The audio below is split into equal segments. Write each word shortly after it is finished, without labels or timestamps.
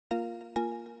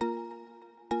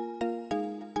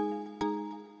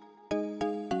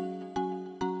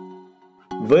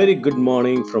Very good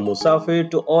morning from Musafir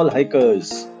to all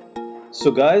hikers.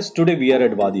 So guys, today we are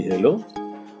at Wadi Helo.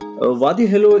 Wadi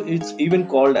Helo is even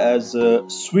called as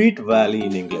Sweet Valley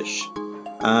in English,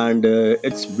 and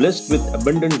it's blessed with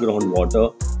abundant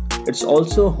groundwater. It's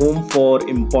also home for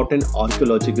important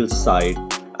archaeological site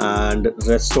and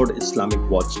restored Islamic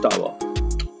watchtower,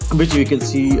 which we can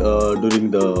see during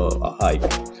the hike.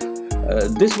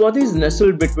 This wadi is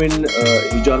nestled between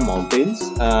Hajar mountains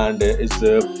and is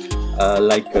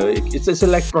it's a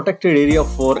like protected area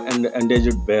for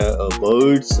endangered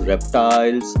birds,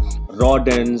 reptiles,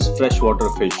 rodents, freshwater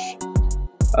fish.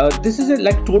 This is a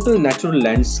like total natural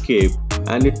landscape,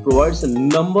 and it provides a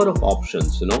number of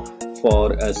options,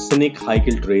 for scenic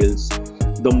hiking trails.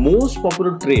 The most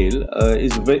popular trail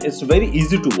it's very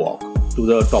easy to walk to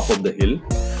the top of the hill,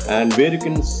 and where you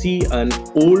can see an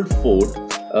old fort,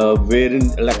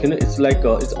 wherein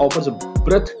it offers a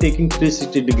breathtaking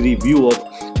 360-degree view of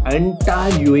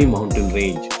entire UAE mountain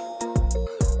range.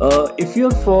 If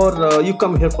you're you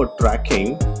come here for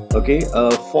trekking, okay,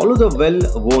 follow the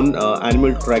well-worn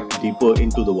animal track deeper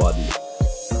into the wadi.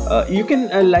 You can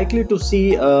likely to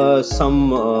see some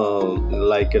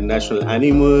national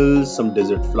animals, some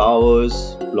desert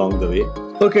flowers along the way.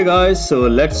 Okay guys, so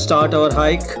let's start our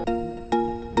hike.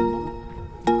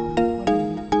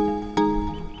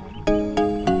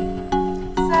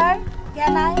 Sir,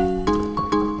 can I?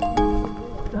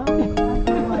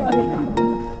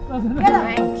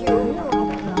 Thank you.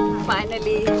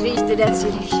 Finally reached the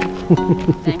destination.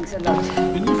 Thanks a lot.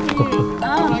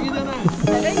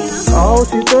 आओ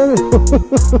शीतल।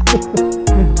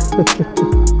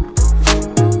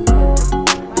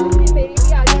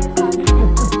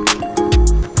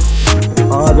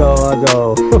 आ जाओ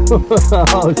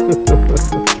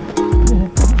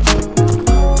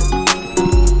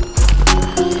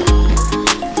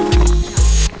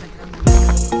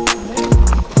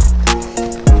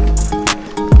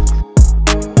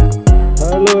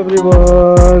Hello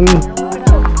everyone.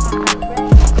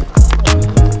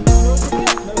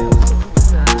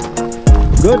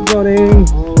 Good morning.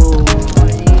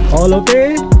 All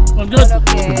okay? All good.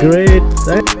 Okay. Great.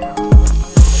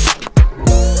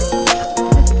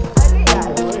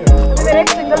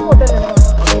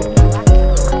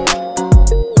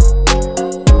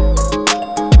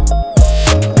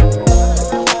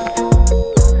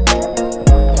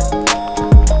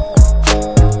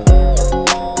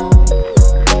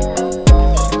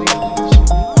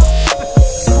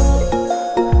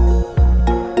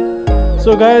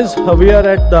 So guys, we are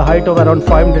at the height of around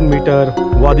 500-meter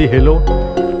Wadi Helo.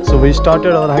 So we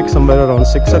started our hike somewhere around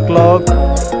 6 o'clock,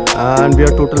 and we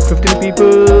are total 15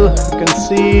 people. You can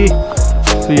see,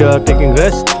 so we are taking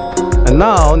rest. And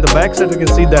now on the back side we can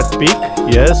see that peak.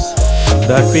 Yes,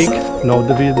 that peak. Now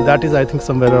that is I think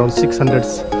somewhere around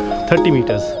 630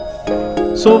 meters.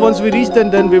 So once we reach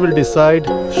then we will decide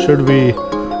should we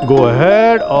go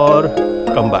ahead or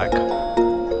come back.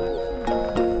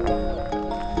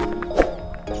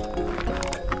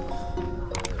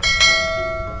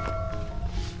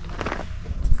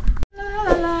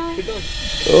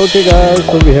 Okay guys,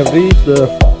 so we have reached the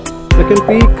second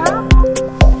peak.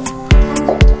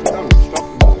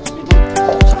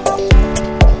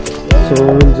 So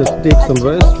we'll just take some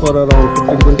rest for around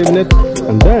 15-20 minutes,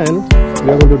 and then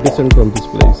we are going to descend from this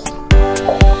place.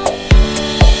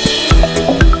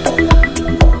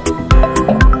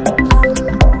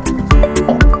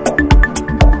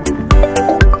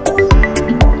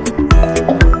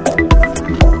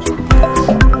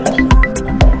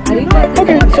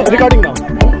 Okay, so recording now.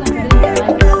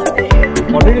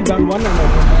 Already done one and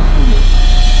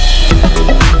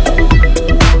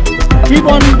keep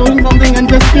on doing something and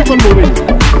just keep on moving.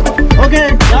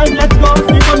 Okay guys, let's go,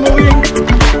 keep on moving.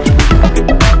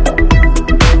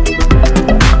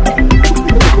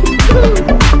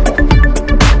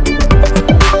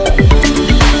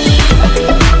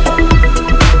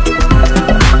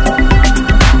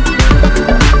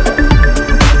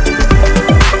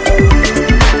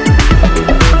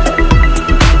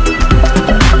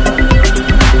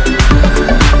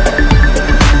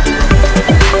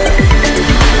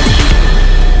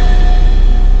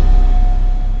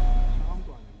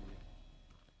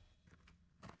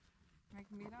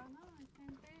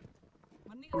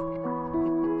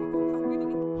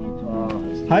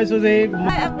 Hi Suzy.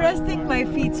 Hi, I'm resting my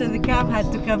feet, so the cab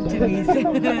had to come to me.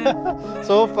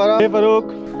 So Farah. Hey Farouk.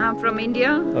 I'm from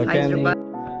India. Okay. Hyderabad.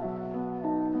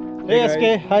 Hey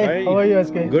SK, hi. How are you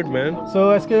SK? Good man.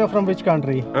 So SK, you're from which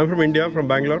country? I'm from India, from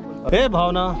Bangalore. Hey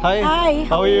Bhavna, hi. Hi.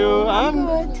 How are you? I'm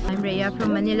good. I'm Rhea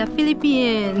from Manila,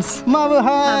 Philippines.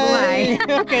 Mabuhay.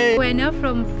 Okay. Buena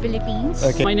from Philippines.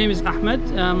 Okay. My name is Ahmed.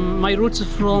 My roots are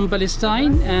from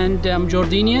Palestine and I'm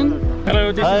Jordanian.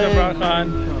 Hello, this is Abrar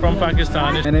Khan from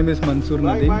Pakistan. My name is Mansoor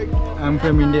Nadeem. I'm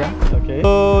from India. Okay.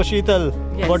 So Sheetal,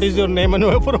 what is your name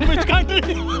and from which country?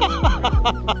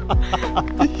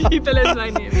 Sheetal is my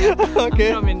name. Yeah.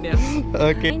 Okay. I'm from India.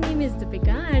 Okay. My name is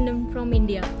Deepika and I'm from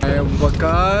India. I am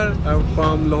Wakar. I'm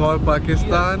from Lahore,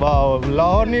 Pakistan. Wow,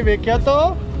 Lahore नहीं देखा तो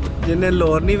जिन्हें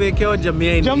लाहौर नहीं देखे और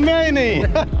जम्मिया ही नहीं. जम्मिया ही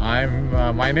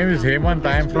नहीं. My name is Hemant.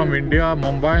 I am from India,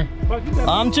 Mumbai.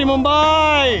 Amchi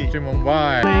Mumbai.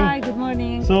 Mumbai. Hi, good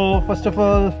morning. So first of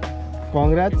all,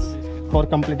 congrats for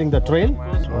completing the trail.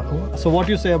 So what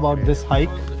do you say about this hike,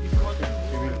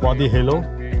 Wadi Helo?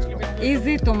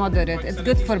 Easy to moderate. It's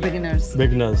good for beginners.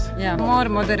 Beginners. Yeah, more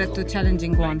moderate to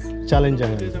challenging ones.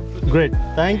 Challenging. Great.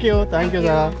 Thank you,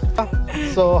 Zara.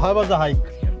 So how was the hike?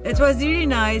 It was really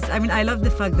nice. I mean, I love the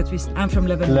fact that I'm from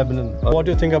Lebanon. Lebanon. What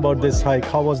do you think about this hike?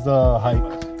 How was the hike?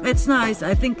 It's nice.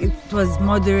 I think it was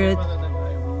moderate.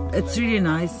 It's really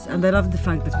nice, and I love the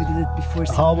fact that we did it before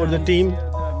sunrise. How about the team?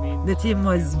 The team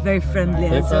was very friendly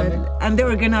as well, and the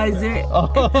organizer.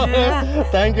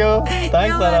 Thank you. Thanks,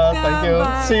 You're Zara. welcome. Thank you.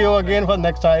 Bye. See you again for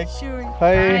next hike. Sure.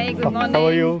 Hi. Hi, good morning. How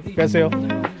are you? कैसे हो?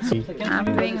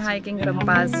 I'm doing hiking from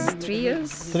past 3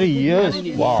 years. 3 years.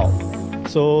 Wow.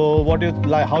 So what do you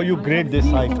like? How you grade this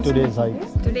hike? Today's hike?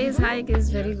 Today's hike is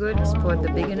very good for the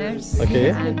beginners. Okay.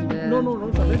 And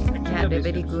we had a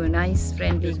very good, nice,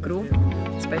 friendly group,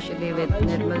 especially with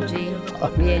Nirmal ji.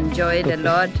 We enjoyed a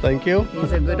lot. Thank you.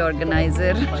 He's a good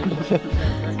organizer.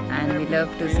 And we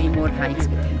love to see more hikes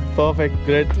with him. Perfect.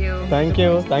 Great. Thank you. Thank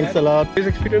you. Thanks a lot. This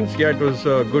experience, yeah, it was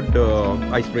a good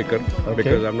icebreaker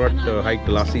because I've not hiked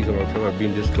last season also. I've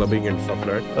been just clubbing and stuff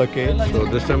like that. Okay. So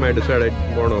this time I decided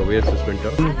I want to wear this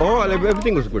winter. Oh,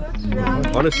 everything was good.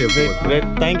 Honestly, everything was good.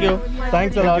 Great. Thank you.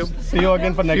 Thanks a lot. See you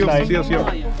again for next hike. See you.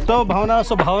 So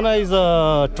Bhavna is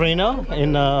a trainer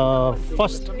in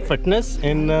First Fitness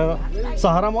in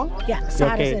Sahara Mall? Yeah,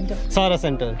 Sahara Center. Sahara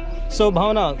Center. So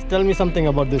Bhavna, tell me something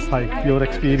about this hike, your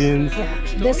experience.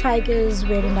 This hike is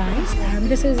very nice, and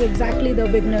this is exactly the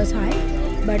beginner's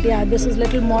hike. But yeah, this is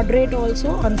little moderate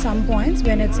also on some points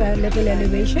when it's a little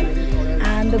elevation.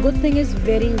 And the good thing is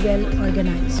very well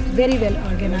organized,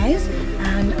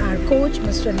 And our coach,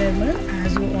 Mr. Nirmal,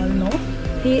 as you all know,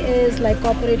 he is like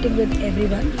cooperating with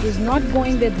everyone. He's not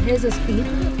going with his speed,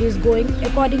 he's going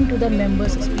according to the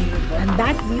members' speed. And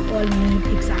that we all need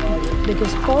exactly.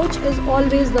 Because coach is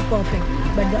always the perfect.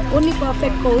 But the only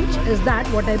perfect coach is that,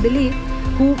 what I believe,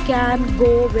 who can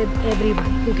go with everyone.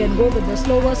 Who can go with the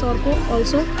slowest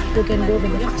also, who can go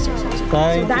with the fastest also.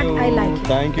 Thank so that you. I like it.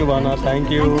 Thank you, Bhavna.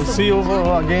 Thank you. So See you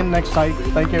again next hike.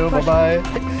 Thank you. Bye-bye.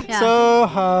 Yeah.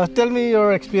 So tell me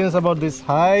your experience about this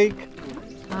hike.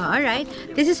 All right,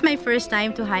 this is my first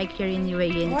time to hike here in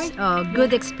UAE. It's a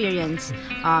good experience.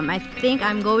 I think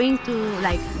I'm going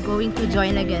to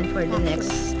join again for the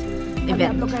next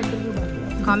event,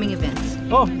 coming events.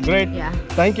 Oh, great. Yeah.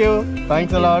 Thank you.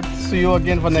 Thanks a lot. See you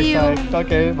again for next See you. hike.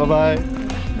 Okay, bye-bye.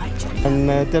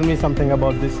 And tell me something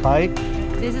about this hike.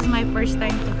 This is my first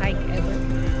time to hike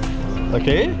ever.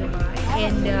 Okay.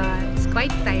 And it's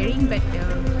quite tiring, but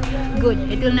good.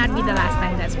 It will not be the last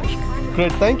time, that's for sure.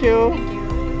 Great. Thank you.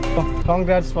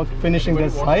 Congrats for finishing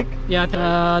this hike.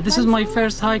 Yeah, this is my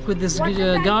first hike with this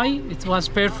guy. It was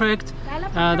perfect.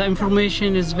 The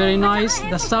information is very nice.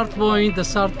 The start point, the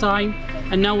start time,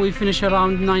 and now we finish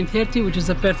around 9:30, which is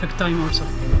the perfect time also.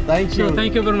 Thank you. So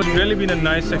thank you very much. It's really been a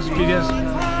nice experience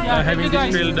having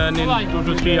this trail done in 2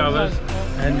 to 3 hours.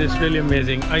 And it's really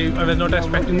amazing. I was not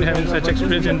expecting having such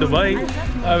experience in Dubai.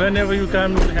 Whenever you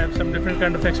come, you have some different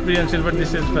kind of experiences, but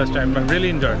this is the first time. I really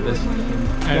enjoyed this.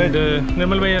 And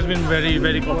Nirmal Bhai has been very,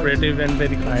 very cooperative and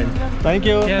very kind. Thank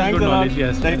you. He has Thanks good a lot. knowledge,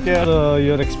 yes. Take care.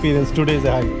 Your experience today's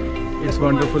hike. It's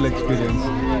wonderful experience.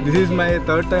 This is my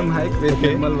third time hike with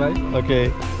Nirmal Bhai.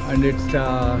 Okay. And it's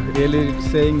really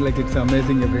saying like it's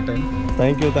amazing every time.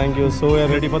 Thank you. Thank you. So we are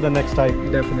ready for the next hike.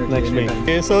 Definitely. Next week. anytime.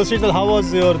 Okay. So Sheetal, how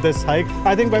was your this hike?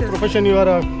 I think by profession you are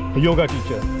a yoga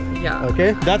teacher. Yeah.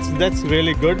 Okay, that's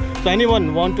really good. So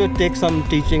anyone want to take some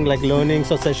teaching, like learning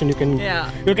or session, you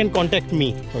can contact me.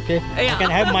 Okay, I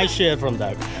can have my share from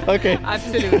that. Okay.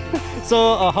 Absolutely. So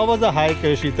how was the hike,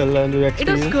 Sheetal, and your It was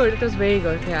experience? good. It was very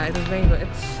good. Yeah, it was very good.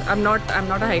 I'm not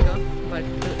a hiker, but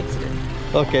it's good.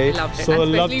 Okay. I loved it. So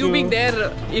and love especially you to- being there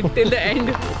till the end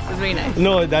was very nice.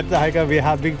 No, that's the hiker we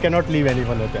cannot leave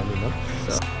anyone at any.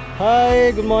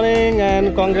 Hi, good morning,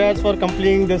 and congrats for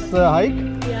completing this hike.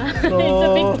 Yeah. It's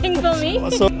a big thing for me.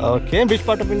 Okay, which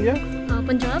part of India?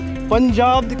 Punjab.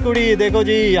 Punjab दी कुड़ी देखो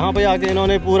जी, यहाँ पे आके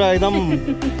इन्होंने पूरा एकदम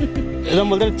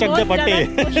बोलते हैं चक दे पट्टे.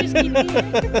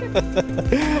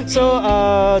 So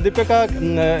Deepika,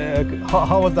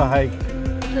 how was the hike?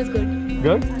 It was good.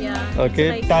 Good? Yeah. Okay.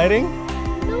 Like, Tiring?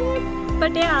 no,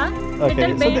 but yeah.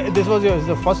 Okay. So this was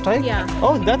your first hike? Yeah.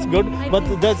 Oh, that's good. But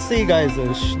let's see, guys.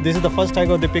 This is the first hike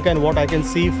of Deepika, and what I can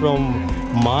see from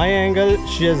my angle,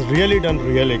 she has really done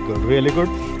really good. Really good.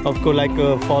 Of course, like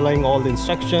following all the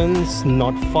instructions,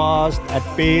 not fast, at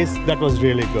pace. That was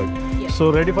really good. Yeah.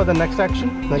 So ready for the next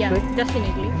action? Next Yeah, week?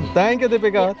 definitely. Thank you,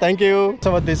 Deepika. Yeah. Thank you. So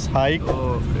about this hike.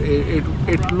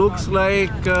 It looks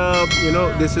like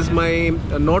this is my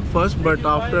not first but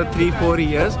after 3-4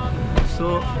 years,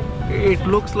 so it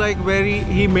looks like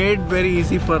he made very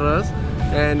easy for us,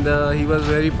 and he was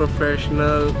very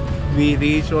professional. We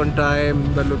reached on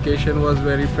time, the location was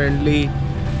very friendly,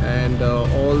 and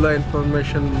all the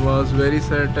information was very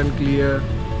certain, clear.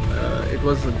 It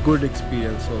was a good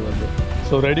experience over there.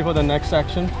 So ready for the next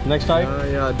action, next hike?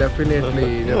 Yeah,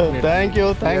 definitely, definitely. Thank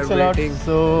you, thanks a lot. waiting.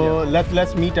 So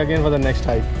let's meet again for the next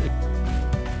hike.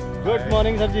 Good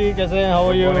morning, Sarji. Kaise hain? How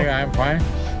are you? Morning, I am fine.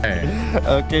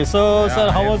 Okay, so sir,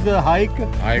 how was the hike?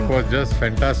 Hike was just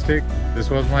fantastic. This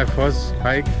was my first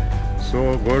hike,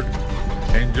 so good.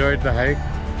 Enjoyed the hike.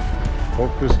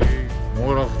 Hope to see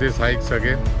more of these hikes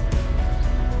again.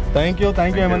 Thank you,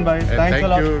 Aman bhai. Thanks a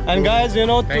lot. And guys, you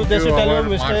know, to just tell you,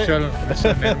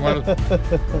 Mr. Nirmal.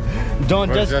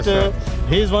 Don't just.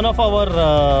 He is one of our,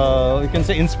 you can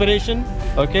say, inspiration.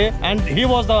 Okay, and he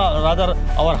was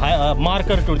our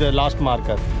marker to the last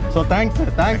marker. So thanks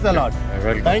a lot.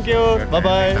 Thank you. Bye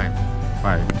bye.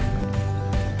 Bye.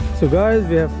 So guys,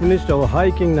 we have finished our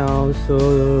hiking now. So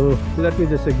let me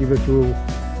just give a tour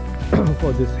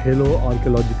for this Helo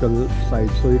archaeological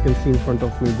site. So you can see in front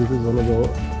of me, this is one of the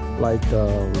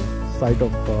site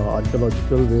of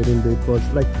archaeological, wherein it was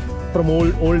like from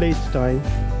old age time.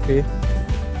 Okay,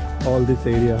 all this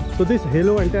area. So this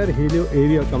entire Helo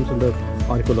area comes under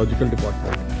archaeological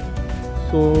department.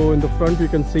 So in the front you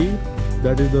can see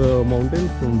that is the mountain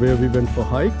from where we went for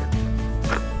hike.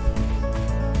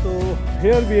 So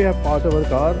here we have parked our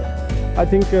car. I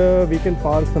think we can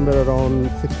park somewhere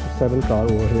around 6 to 7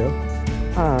 cars over here,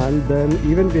 and then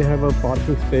even we have a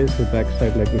parking space the back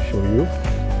side. Let me show you.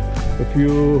 If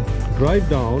you drive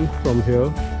down from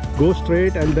here, go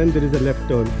straight, and then there is a left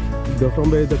turn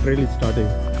from where the trail is starting.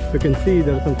 You can see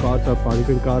there are some cars are parked.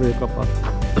 You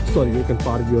can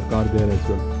park your car there as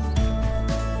well.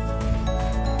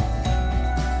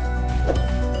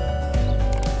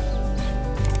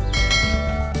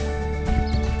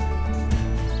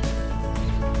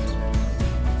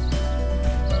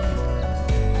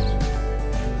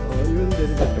 Even there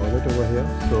is a toilet over here,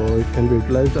 so it can be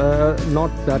utilized.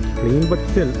 Not that clean, but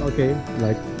still okay.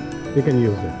 Like you can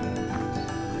use it.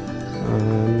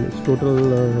 And it's total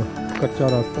kacha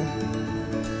rasta.